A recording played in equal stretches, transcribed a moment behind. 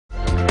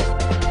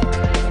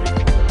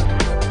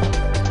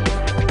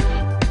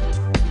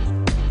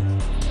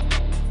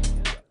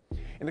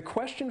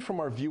question from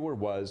our viewer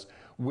was,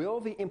 will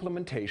the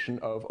implementation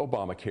of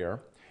Obamacare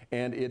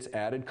and its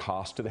added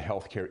cost to the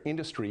healthcare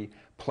industry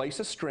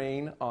place a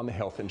strain on the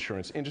health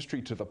insurance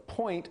industry to the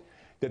point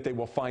that they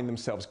will find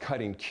themselves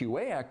cutting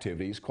QA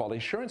activities, quality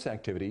assurance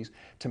activities,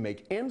 to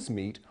make ends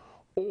meet,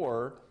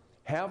 or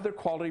have their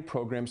quality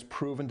programs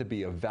proven to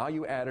be a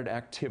value-added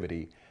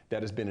activity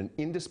that has been an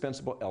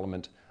indispensable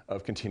element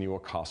of continual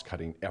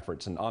cost-cutting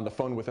efforts? And on the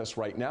phone with us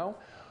right now,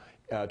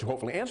 to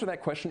hopefully answer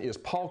that question, is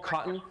Paul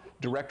Cotton,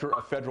 Director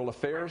of Federal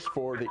Affairs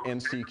for the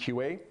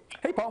NCQA.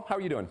 Hey, Paul, how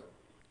are you doing?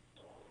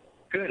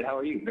 Good. How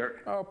are you,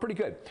 Dirk? Oh, pretty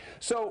good.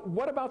 So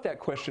what about that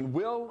question?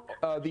 Will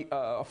the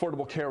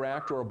Affordable Care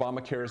Act, or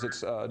Obamacare as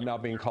it's now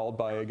being called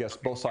by, I guess,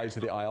 both sides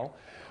of the aisle,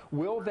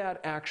 will that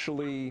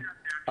actually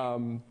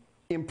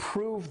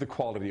improve the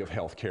quality of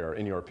health care,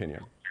 in your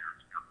opinion?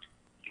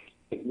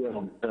 It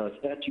will. The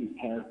statute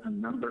has a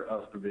number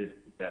of provisions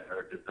that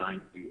are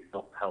designed to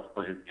help health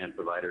plans and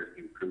providers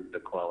improve the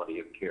quality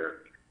of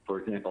care. For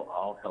example,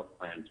 all health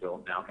plans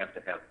will now have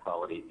to have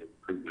quality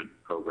improvement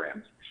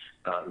programs.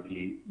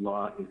 The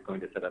law is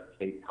going to set up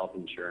state health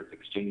insurance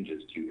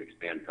exchanges to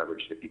expand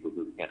coverage to people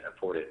who can't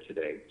afford it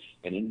today.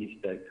 And in these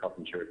state health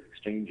insurance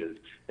exchanges,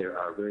 there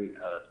are very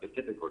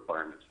specific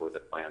requirements for the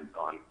plans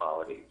on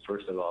quality.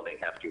 First of all, they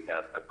have to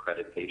have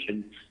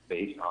accreditation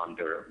based on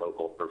their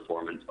local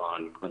performance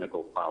on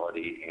clinical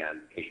quality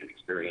and patient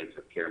experience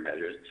of care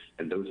measures.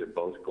 And those are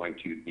both going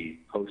to be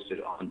posted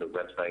on the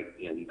website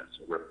in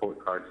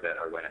report cards that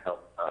are going to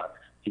help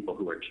people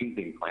who are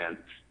choosing plans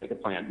pick a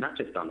plan not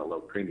just on the low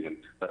premium,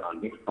 but on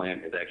which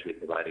plan is actually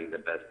providing the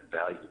best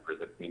value for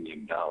the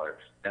premium dollar.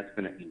 That's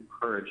going to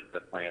encourage the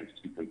plans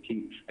to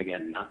compete,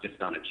 again, not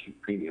just on a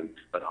cheap premium,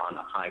 but on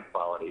a high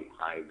quality,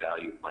 high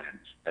value plan.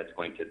 That's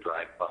going to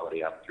drive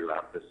quality up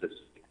throughout the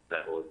system.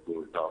 That will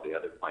influence all the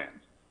other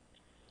plans.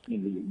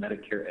 In the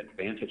Medicare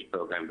Advantage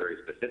program, very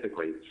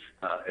specifically,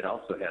 it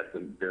also has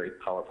some very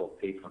powerful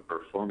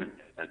pay-for-performance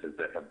incentives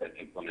that have been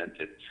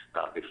implemented.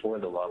 Before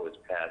the law was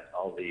passed,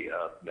 all the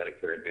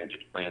Medicare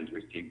Advantage plans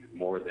received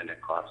more than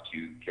it cost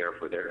to care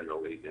for their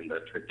enrollees in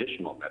the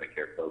traditional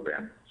Medicare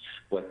program.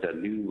 What the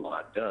new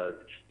law does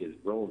is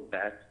roll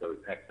back those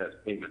excess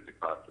payments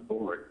across the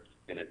board,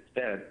 and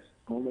instead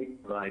only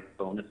provide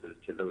bonuses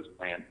to those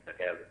plans that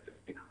have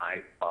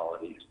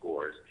high-quality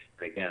scores.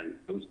 And again,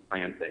 those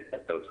plans that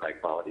get those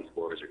high-quality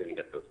scores are going to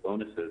get those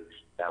bonuses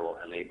that will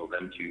enable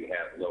them to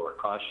have lower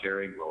cost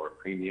sharing, lower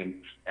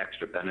premium,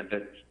 extra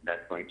benefits.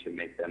 That's going to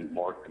make them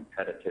more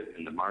competitive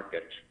in the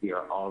market. We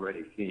are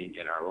already seeing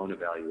in our own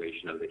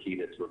evaluation of the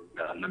HEDIS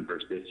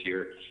numbers this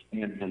year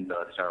and in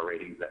the star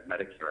ratings that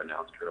Medicare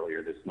announced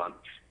earlier this month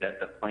that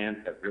the plans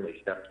have really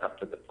stepped up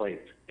to the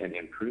plate and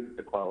improved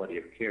the quality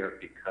of care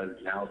because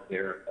now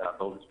their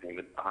bonus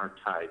payments aren't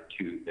tied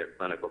to their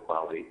clinical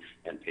quality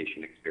and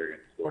patient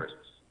experience scores.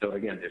 So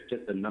again, there's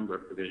just a number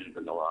of provisions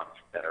in the law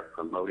that are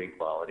promoting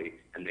quality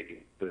and making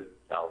a good,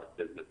 solid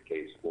business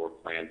case for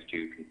plans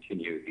to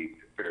continue these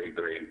very,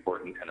 very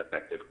important and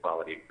effective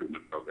quality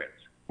improvement programs.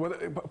 Well,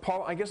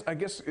 Paul, I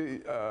guess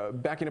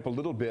backing up a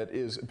little bit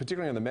is,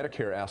 particularly on the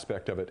Medicare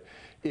aspect of it,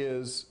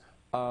 is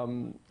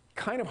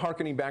kind of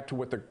hearkening back to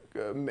what the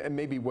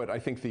maybe what I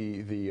think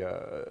the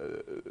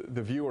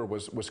viewer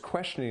was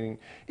questioning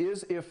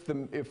is if the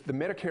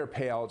Medicare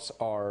payouts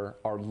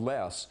are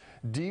less,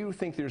 do you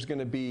think there's going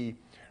to be,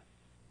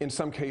 in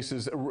some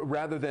cases,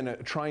 rather than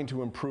trying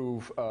to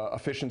improve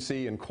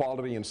efficiency and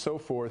quality and so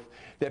forth,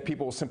 that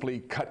people will simply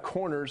cut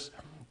corners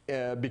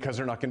because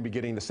they're not going to be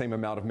getting the same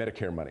amount of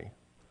Medicare money?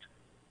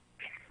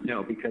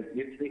 No, because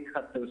if they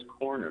cut those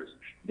corners,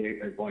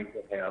 they are going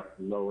to have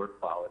lower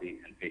quality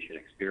and patient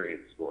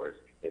experience scores.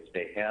 If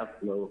they have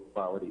low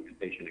quality and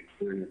patient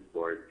experience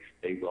scores,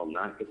 they will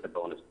not get the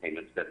bonus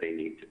payments that they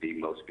need to be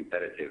most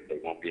competitive. They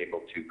won't be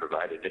able to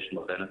provide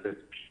additional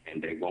benefits,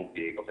 and they won't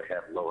be able to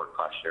have lower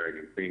cost sharing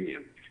and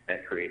premium.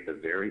 That creates a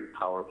very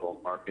powerful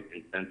market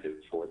incentive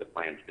for the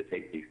plans to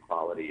take these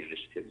quality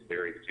initiatives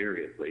very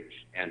seriously.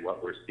 And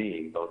what we're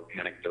seeing, both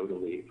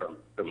anecdotally from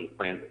the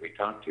plans that we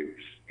talked to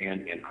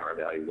and in our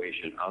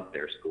evaluation of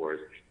their scores,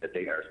 that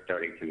they are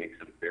starting to make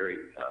some very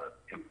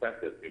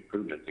impressive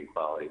improvements in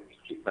quality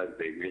because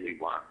they really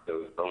want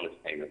those bonus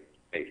payments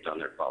based on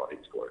their quality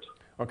scores.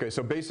 Okay,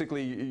 so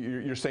basically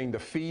you're saying the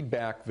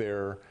feedback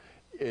there,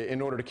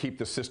 in order to keep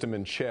the system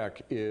in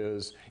check,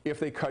 is if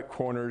they cut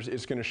corners,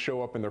 it's going to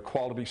show up in their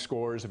quality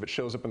scores. If it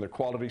shows up in their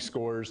quality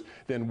scores,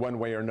 then one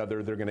way or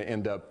another they're going to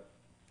end up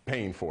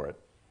paying for it.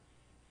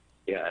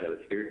 Yeah, and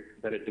it's very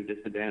competitive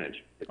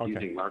disadvantage. It's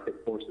using market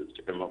forces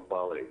to promote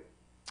quality.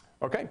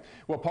 Okay.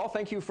 Well, Paul,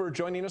 thank you for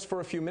joining us for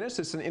a few minutes.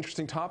 It's an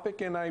interesting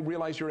topic, and I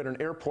realize you're at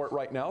an airport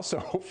right now, so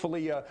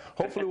hopefully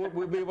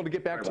we'll be able to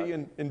get back to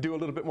you and do a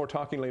little bit more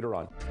talking later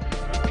on.